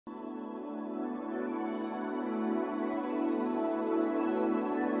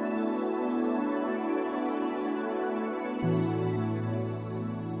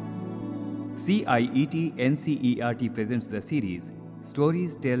CIET NCERT presents the series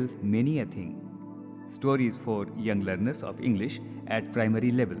Stories Tell Many a Thing. Stories for young learners of English at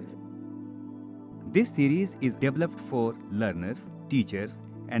primary level. This series is developed for learners, teachers,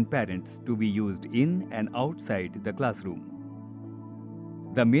 and parents to be used in and outside the classroom.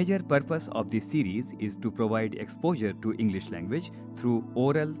 The major purpose of this series is to provide exposure to English language through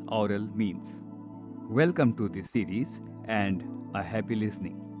oral means. Welcome to this series and a happy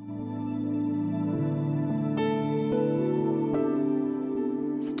listening.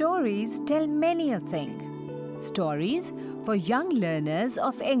 Stories tell many a thing. Stories for young learners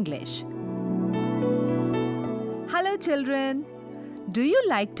of English. Hello children. Do you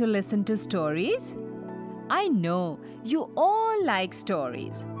like to listen to stories? I know you all like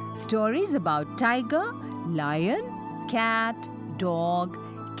stories. Stories about tiger, lion, cat, dog,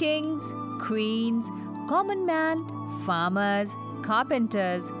 kings, queens, common man, farmers,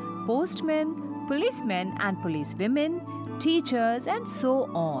 carpenters, postmen, policemen and policewomen, teachers, and so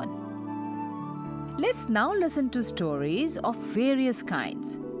on. Let's now listen to stories of various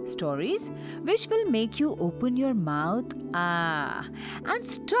kinds. Stories which will make you open your mouth and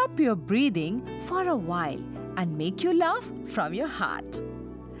stop your breathing for a while and make you laugh from your heart.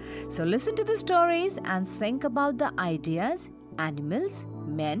 So listen to the stories and think about the ideas, animals,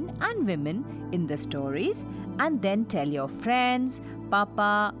 men and women in the stories, and then tell your friends,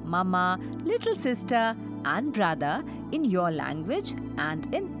 papa, mama, little sister and brother in your language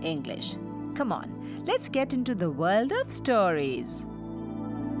and in English. Come on, let's get into the world of stories.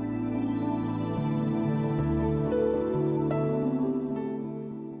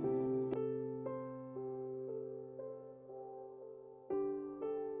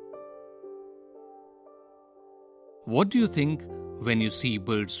 What do you think when you see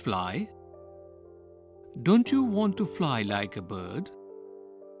birds fly? Don't you want to fly like a bird?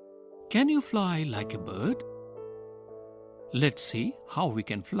 Can you fly like a bird? Let's see how we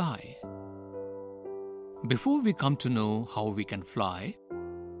can fly. Before we come to know how we can fly,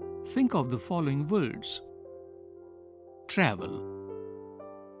 think of the following words. Travel,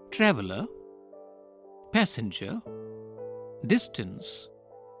 traveler, passenger, distance,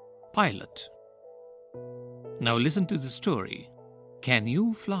 pilot. Now listen to the story. Can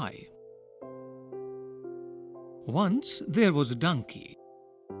you fly? Once there was a donkey.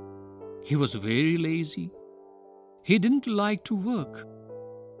 He was very lazy. He didn't like to work.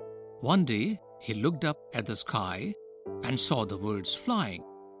 One day he looked up at the sky and saw the birds flying.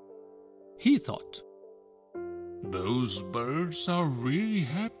 He thought, "Those birds are really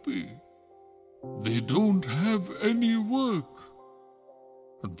happy. They don't have any work.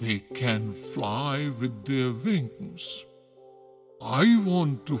 They can fly with their wings. I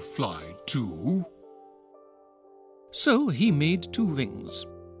want to fly too." So he made 2 wings.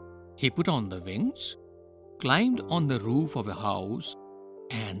 He put on the wings, climbed on the roof of a house,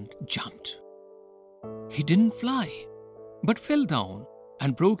 and jumped. He didn't fly, but fell down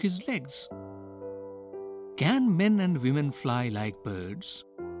and broke his legs. Can men and women fly like birds?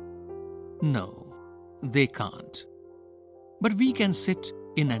 No, they can't. But we can sit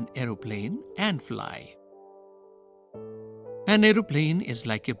in an aeroplane and fly. An aeroplane is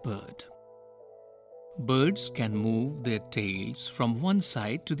like a bird. Birds can move their tails from one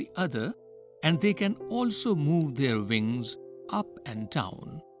side to the other, and they can also move their wings up and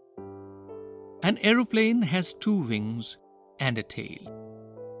down. An aeroplane has 2 wings and a tail.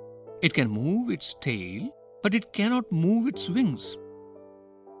 It can move its tail, but it cannot move its wings.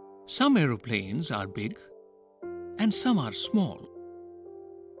 Some aeroplanes are big and some are small.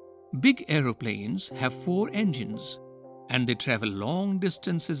 Big aeroplanes have 4 engines and they travel long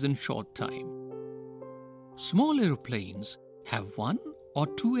distances in short time. Small aeroplanes have 1 or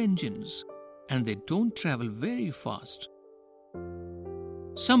 2 engines and they don't travel very fast.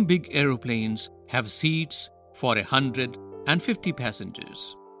 Some big aeroplanes have seats for 150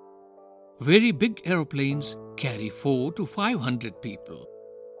 passengers. Very big aeroplanes carry 400 to 500 people.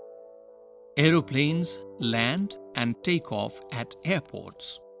 Aeroplanes land and take off at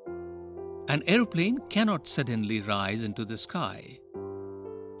airports. An aeroplane cannot suddenly rise into the sky.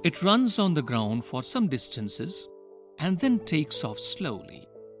 It runs on the ground for some distances and then takes off slowly.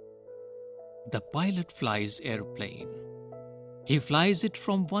 The pilot flies airplane. He flies it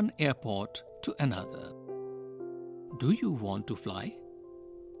from one airport to another. Do you want to fly?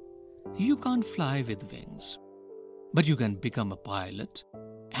 You can't fly with wings, but you can become a pilot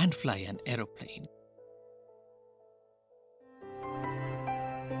and fly an aeroplane.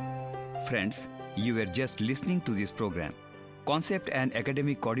 Friends, you were just listening to this program. Concept and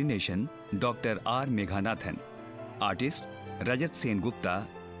Academic Coordination, Dr. R. Meghanathan. Artist, Rajat Sen Gupta.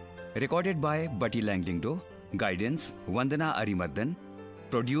 Recorded by Bati Langlingdo. Guidance Vandana Arimardan.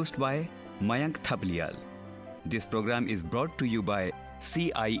 Produced by Mayank Thapliyal. This program is brought to you by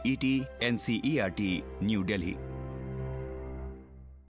CIET NCERT, New Delhi.